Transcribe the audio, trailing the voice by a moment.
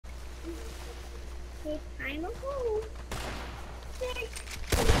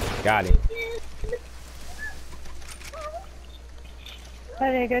Got him.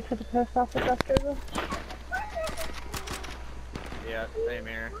 I need to go to the post office after this. Yeah, same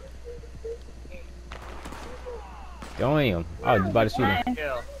here. Damn. I was about to shoot him.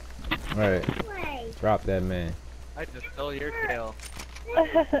 Kill. Alright. Drop that man. I just stole your kill.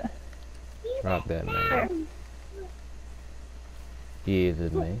 Drop that man. He is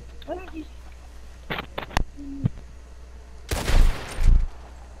his man. Well,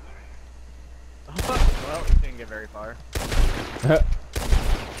 we didn't get very far.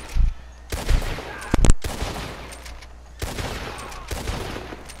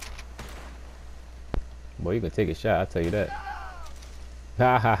 Boy, you can take a shot, I'll tell you that.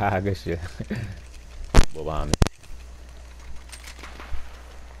 Ha ha ha, good shit. Boy, behind me.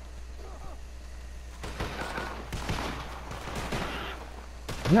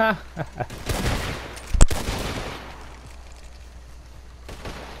 Nah.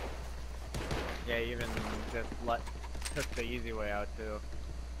 Yeah, even just took the easy way out too.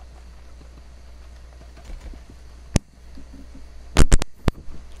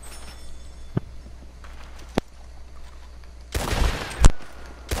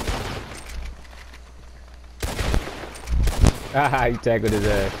 Haha, he tackled his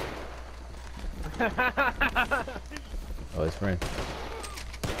ass. Oh, his friend.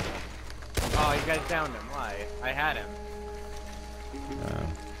 Oh, you guys downed him. Why? I had him.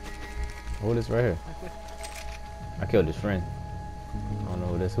 Who this right here? I killed his friend. I don't know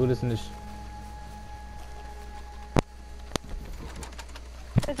who this. Who this in this?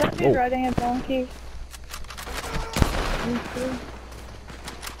 Is that dude riding a donkey?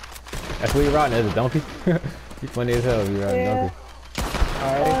 That's where you're riding. As a donkey. You funny as hell. You riding a donkey.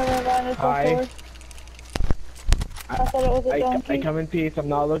 Hi. I thought it was a donkey. I come in peace. I'm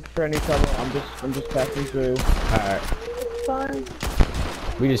not looking for any trouble. I'm just passing through. Alright. It's fine.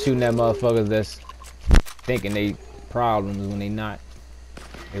 We just shooting at motherfuckers that's thinking they problems when they not.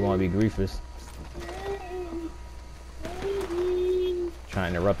 They want to be griefers.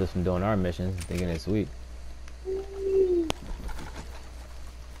 Trying to interrupt us from doing our missions, thinking it's sweet.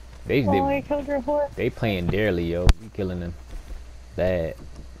 They killed your horse. They playing dearly, yo. We killing them bad.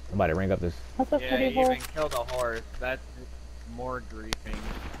 Somebody ring up this. That's a Yeah, pretty you horse. even killed a horse. That's more griefing.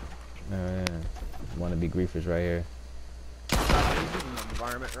 Want to be griefers right here. He's using the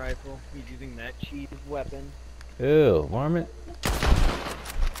varmint rifle. He's using that cheap weapon. Ew, varmint.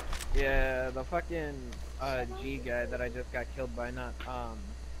 Yeah, the fucking G guy that I just got killed by, not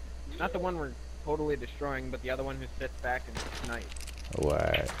the one we're totally destroying, but the other one who sits back and snipes. Oh,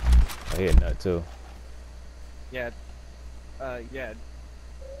 alright. I hear nut too. Yeah, yeah.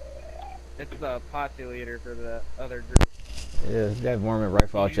 It's the posse leader for the other group. Yeah, that varmint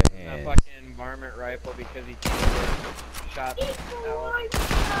rifle out your A hands. fucking varmint rifle because he can't get shot out.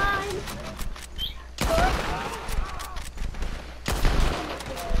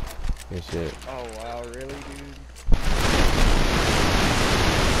 Good shit. Oh wow, really, dude?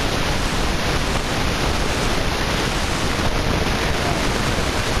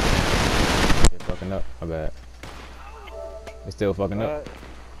 They're fucking up. My bad. They still fucking up.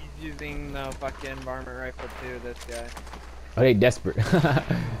 He's using the fucking varmint rifle too, this guy. Oh, they desperate.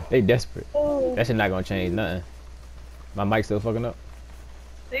 They desperate. Oh, That shit not gonna change nothing. My mic still fucking up.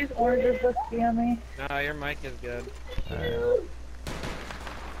 these oranges look yummy. No, your mic is good. Alright.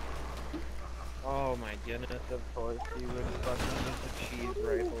 Oh my goodness, of course you would fucking use the cheese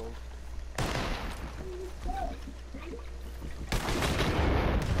rifles.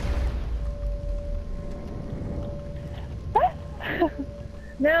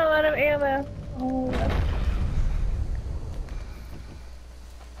 No, out of ammo. Oh.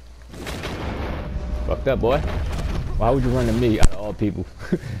 Fucked up, boy. Why would you run to me out of all people?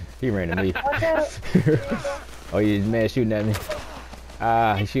 He ran to me. Watch out. Oh, he's mad shooting at me.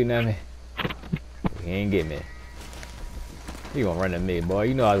 Ah, he's shooting at me. He ain't get me. He gonna run at me, boy.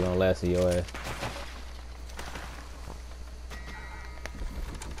 You know I was gonna lasso your ass.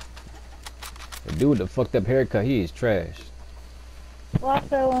 The dude with the fucked up haircut, he is trash.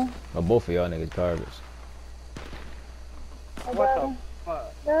 Lasso him. But both of y'all niggas garbage. What the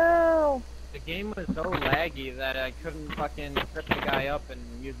fuck? No. The game was so laggy that I couldn't fucking trip the guy up and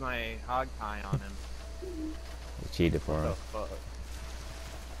use my hog tie on him. You cheated for What him. the fuck?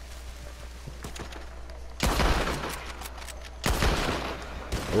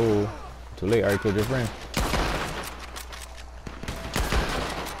 Oh, too late. I already killed your friend.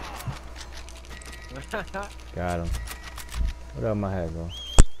 Got him. What else my hat, bro?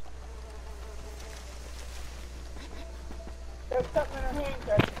 There's something in her hand,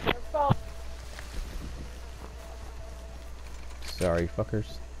 There's salt. Sorry,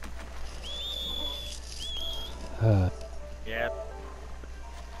 fuckers. Yeah.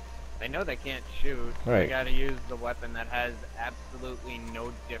 They know they can't shoot. Right. They gotta use the weapon that has absolutely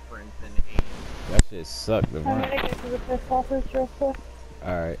no difference in aim. That shit sucked. The I'm run. gonna get to the post office real quick.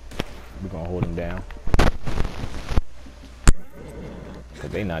 Alright. We're gonna hold them down. Cause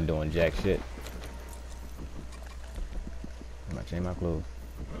they not doing jack shit. I'm gonna change my clothes.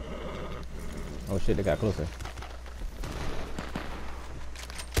 Oh shit, they got closer.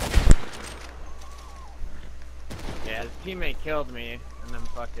 Yeah, his teammate killed me, and then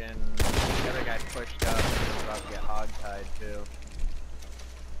fucking the other guy pushed up and was about to get hogtied too.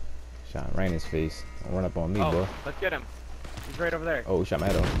 Shot right in his face. Don't run up on me, Oh, boy. let's get him. He's right over there. Oh, shot my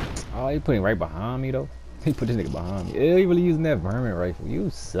head off. Oh, he putting right behind me though. He put this nigga behind me. Yeah, he really using that vermin rifle. You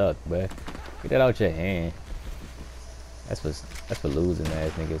suck, boy. Get that out your hand. That's for losing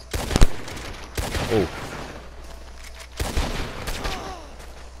ass niggas. Oh.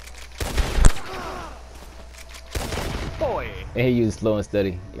 Boy! And he used slow and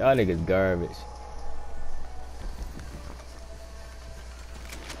steady. Y'all niggas garbage.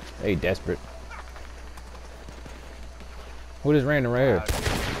 They desperate. Who just ran right here? Wow, dude.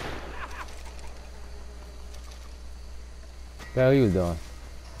 What the hell he was doing?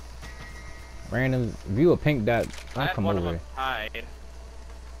 Random view a pink dot. I I'll had come one of over them here. tied.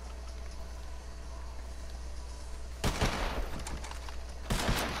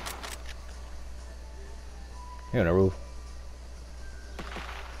 He on the roof.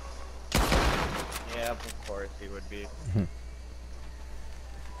 Yeah, of course he would be.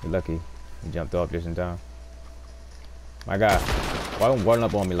 You're lucky. He jumped off just in time. My God. Why don't run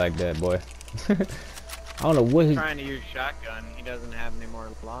up on me like that, boy? I don't know what he. Trying to use shotgun, he doesn't have any more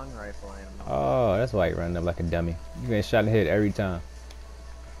long rifle ammo. Oh, that's why he running up like a dummy. You getting shot in the head every time.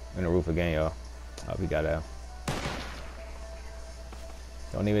 In the roof again, y'all. Oh, we got out.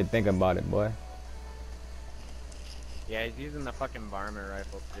 Don't even think about it, boy. Yeah, he's using the fucking varmint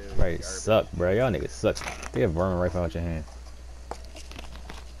rifle too. Right, Garbage. suck, bro. Y'all niggas suck. Get a vermin rifle out your hand.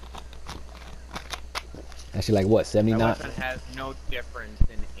 That shit like what, That 79? weapon has no difference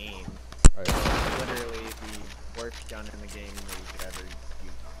in aim. Right. Literally the worst gun in the game that you could ever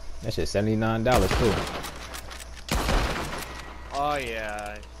use. That shit $79 too. Oh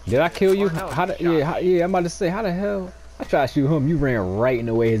yeah. Did I kill you? Or no, How the, he shot me. yeah, I'm about to say, how the hell? I tried to shoot him, you ran right in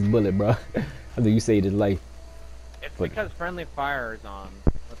the way his bullet, bro. I think you saved his life. It's But- because friendly fire is on.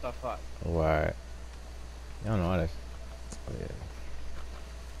 What the fuck? Alright. Y'all know how to. Oh, yeah.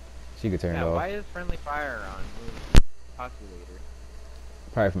 She could turn it Yeah, off. why is friendly fire on? Who's postulator?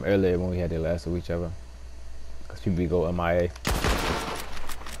 Probably from earlier when we had to lasso each other. Cause people be go MIA.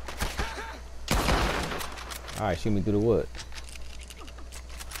 Alright, shoot me through the wood.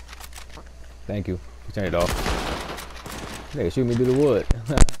 Thank you. You turned it off. Nigga, shoot me through the wood.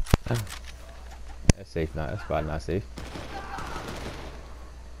 That's safe not. That's probably not safe.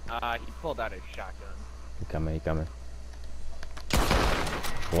 He pulled out his shotgun. He coming, he coming.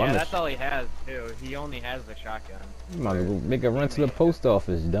 Yeah, that's all he has too. He only has the shotgun. You might as well make a run to the post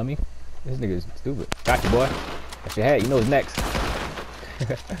office, dummy. This nigga's stupid. Got you, boy. That's your hat. You know what's next.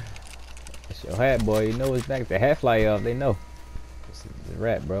 That's your hat, boy. You know what's next. The hat fly off. They know. It's a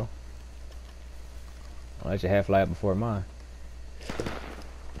rat, bro. I'll let your hat fly up before mine.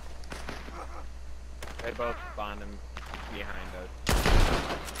 They both spawned him behind us.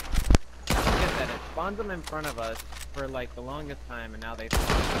 I don't get that. It spawns them in front of us for like the longest time, and now they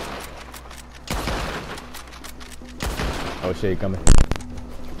spawn. Oh shit, he coming.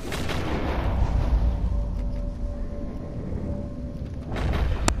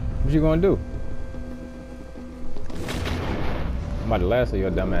 What you gonna do? I'm about to lasso your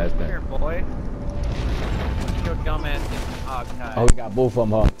dumb ass Here, thing. boy. Your dumbass is hogtied. Oh, we got both of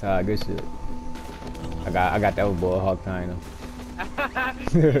them hog tied. Good shit. I got that other boy hog tying him.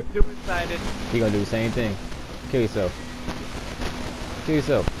 Suicided. He gonna do the same thing. Kill yourself. Kill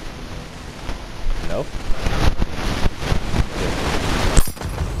yourself. No.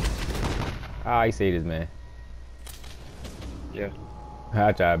 Ah, he saved his man. Yeah.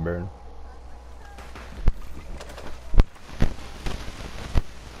 I tried to burn him.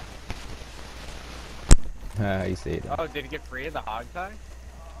 Ah, he saved him. Oh, did he get free of the hog tie?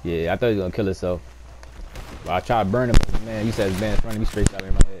 Yeah, I thought he was gonna kill himself. But I tried to burn him. Man, you said his man's running me straight shot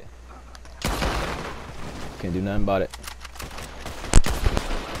in my head. Can't do nothing about it.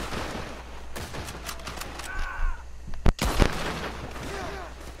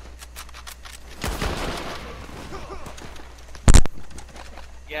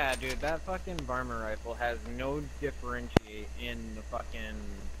 Yeah, dude, that fucking varmint rifle has no differentiate in the fucking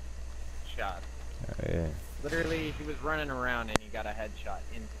shots. Yeah. Literally, he was running around and he got a headshot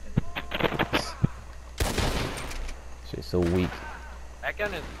instantly. Shit's so weak. That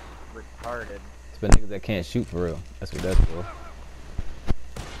gun is retarded. It's been niggas that can't shoot for real. That's what that's for.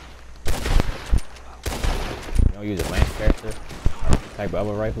 You don't use a Lancaster type of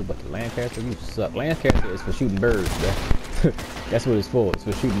other rifle, but the Lancaster, you suck. Lancaster is for shooting birds, bro. That's what it's for. It's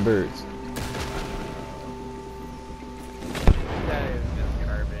for shooting birds. That is just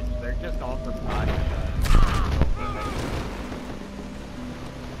garbage. They're just all for body shots.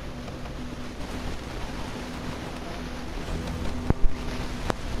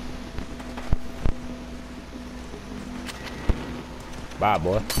 Bye,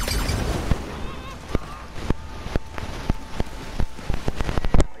 boy. Are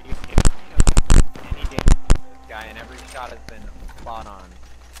you kidding me? Any damage to this guy, and every shot has been spot on.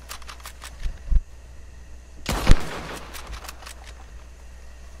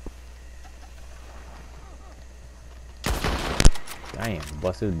 Damn,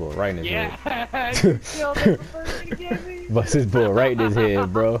 bust this bull right in his head. Yeah, you killed him before he gave me. Bust this bull right in his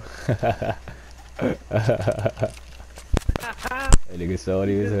head, bro. That nigga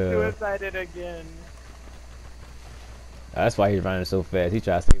salty as hell. Suicided again. That's why he's running so fast. He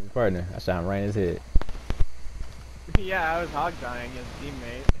tried to save his partner. I shot him right in his head. Yeah, I was hog tying his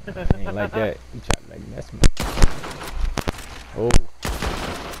teammate. He ain't like that. He tried to like that's me. Oh.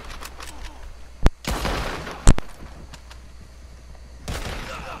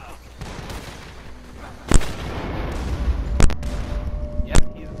 Yep,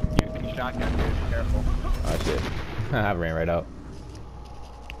 he's using shotgun, dude. Careful. Oh shit. I ran right out.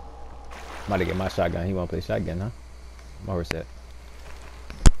 I'm about to get my shotgun. He won't play shotgun, huh? My horse at.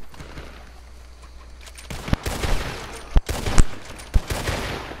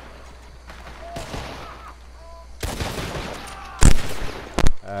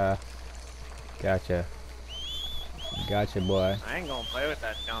 Gotcha. Gotcha, boy. I ain't gonna play with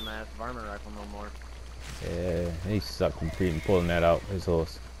that dumbass varmint rifle no more. Yeah, he sucked completely pulling that out his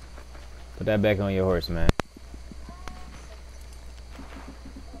horse. Put that back on your horse, man.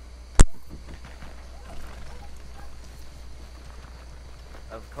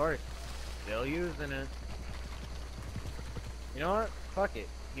 Of course. Still using it. You know what? Fuck it.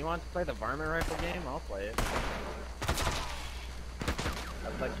 He wants to play the varmint rifle game? I'll play it.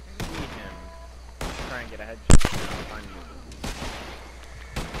 I'd like to see him try and get a headshot if I'm using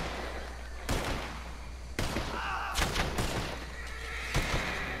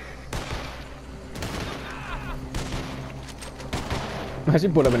I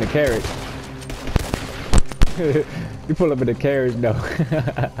should pull up in the carriage. You pull up in the carriage, no.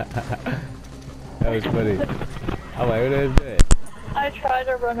 That was funny. I'm like, what is that? I tried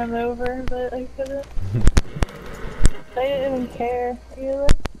to run him over, but I couldn't. They didn't even care either.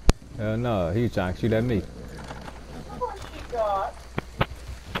 Hell no, he was trying to shoot at me. What you got?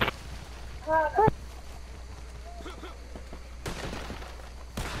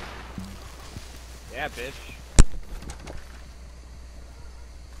 Yeah, bitch.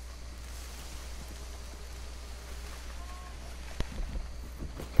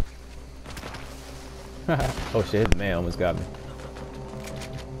 Oh shit, his man almost got me.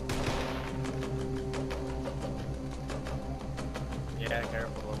 Yeah,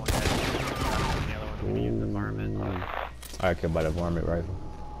 careful. The one guy's the other one's gonna use the varmint. I killed by the varmint rifle.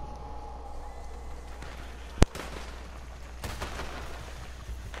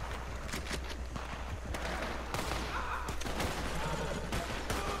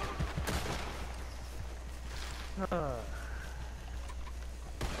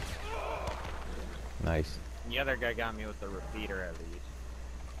 Nice. The other guy got me with the repeater at least.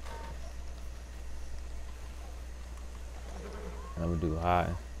 I would do high.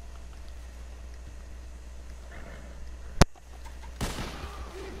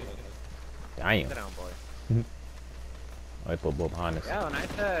 Damn. Sit down, boy. I put both behind us. Yeah, when I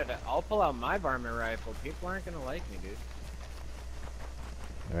said I'll pull out my varmint rifle, people aren't gonna like me, dude.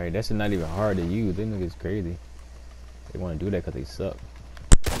 Alright, that's not even hard to use. Them niggas crazy. They want to do that because they suck.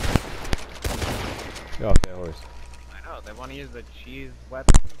 Get off that horse. I know, they want to use the cheese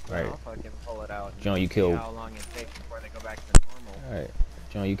weapon. Right. I'll fucking pull it out. And John, you see killed. how long it takes before they go back to normal. Alright.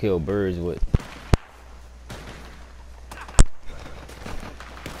 John, you kill birds with.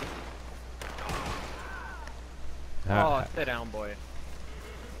 Oh, sit down, boy.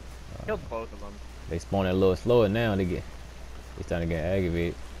 Killed both of them. They spawn a little slower now. They starting to get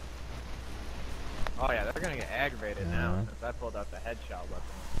aggravated. Oh yeah, they're gonna get aggravated now since I pulled out the headshot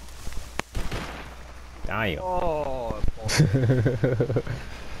weapon. Damn. Oh,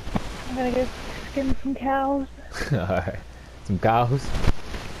 I'm gonna go skin some cows. Alright. Some cows.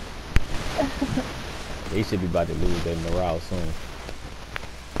 They should be about to lose their morale soon.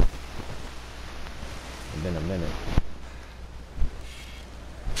 It's been a minute.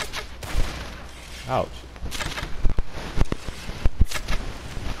 Ouch.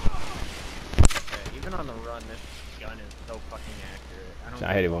 Yeah, even on the run, this gun is so fucking accurate.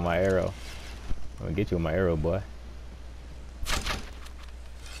 I hit it with my arrow. I'm gonna get you with my arrow, boy.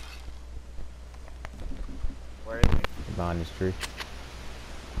 Where is he? Behind this tree.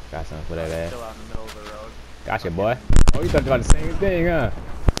 Got something for that ass. Still out in the middle of the road. Gotcha, boy. Oh, you thought about the same thing, huh?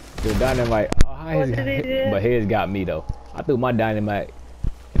 Dude, dynamite. Oh, What did he do? but his got me though. I threw my dynamite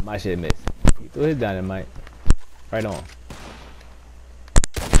and my shit missed. He threw his dynamite. Right on.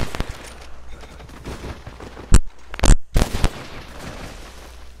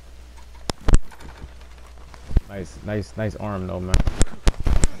 Nice arm though, man.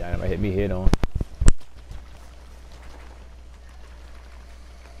 Dynamite hit me head on.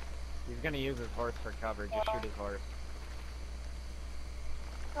 He's gonna use his horse for cover. Just shoot his horse.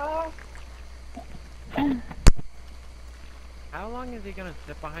 Oh. How long is he gonna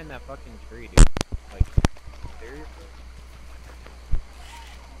sit behind that fucking tree, dude? Like, seriously?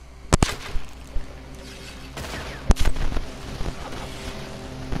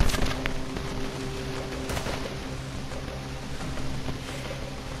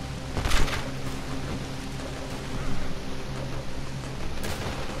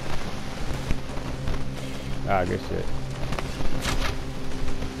 Ah, good shit.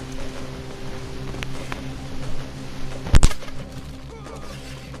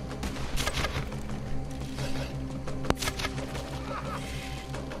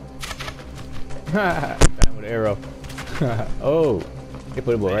 With an arrow. Oh, he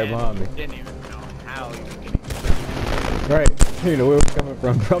put a bullet right behind me. Didn't even know how he was getting. Right, you know where it was coming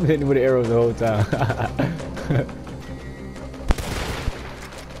from. Probably hitting with the arrows the whole time.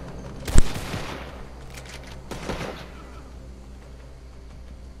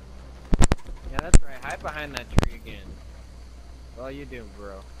 Yeah, that's right. Hide behind that tree again. That's all you do,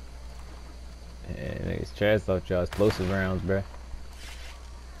 bro. And it's trash off y'all explosive rounds, bruh.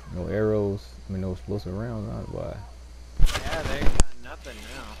 No arrows, I mean no explosive rounds, not why. Yeah, they got nothing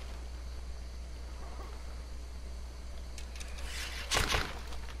now.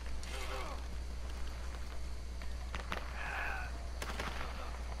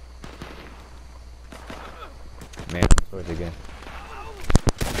 Man, I'm switch again.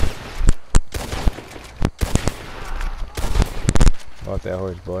 Off that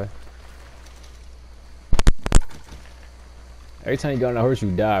horse, boy. Every time you get on the horse,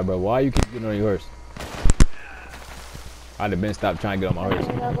 you die, bro. Why you keep getting on your horse? I'd have been stopped trying to get on my horse.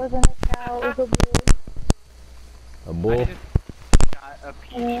 That wasn't a cow, it was a bull. A bull? I just shot a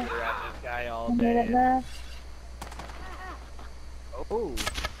peeler at this guy all I made it day. mad. Oh,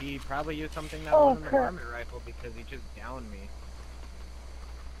 he probably used something that Oh, wasn't the crap. varmint rifle because he just downed me.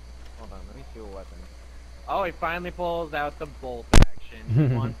 Hold on, let me see what weapon. Oh, he finally pulls out the bolt action.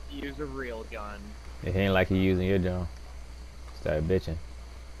 He wants to use a real gun. It ain't like he using your John. Started bitching.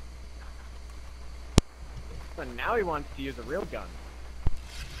 So now he wants to use a real gun.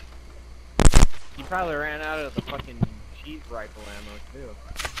 He probably ran out of the fucking cheat rifle ammo too.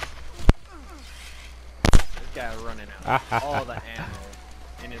 This guy running out of all the ammo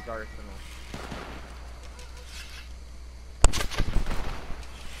in his arsenal.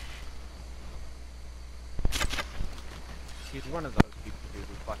 He's one of those people who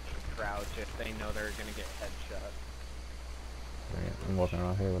fucking crouch if they know they're gonna get headshot. Man, I'm walking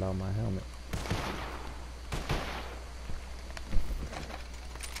around here without my helmet.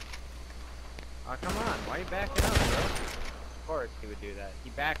 Oh, come on, why are you backing up, bro? Of course he would do that. He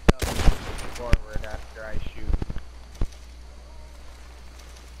backed up and moved forward after I shoot.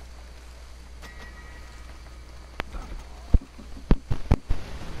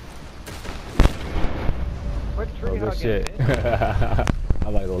 Quit tree Oh, good hugging, shit. bitch.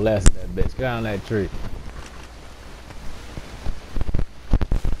 I'm like, go less than that bitch. Get down that tree.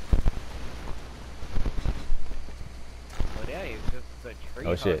 Well, yeah, he's just a tree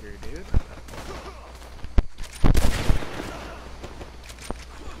Oh, shit. hugger, dude.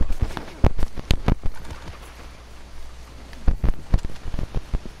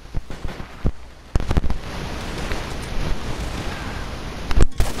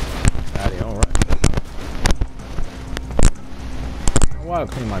 Out here, alright. Why I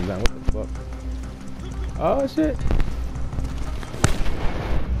clean my gun? What the fuck? Oh shit.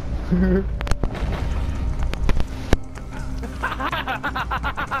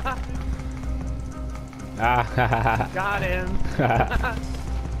 Got him.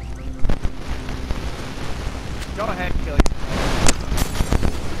 Go ahead, kill yourself.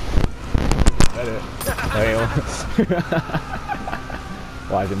 Damn.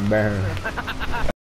 Watch him burn.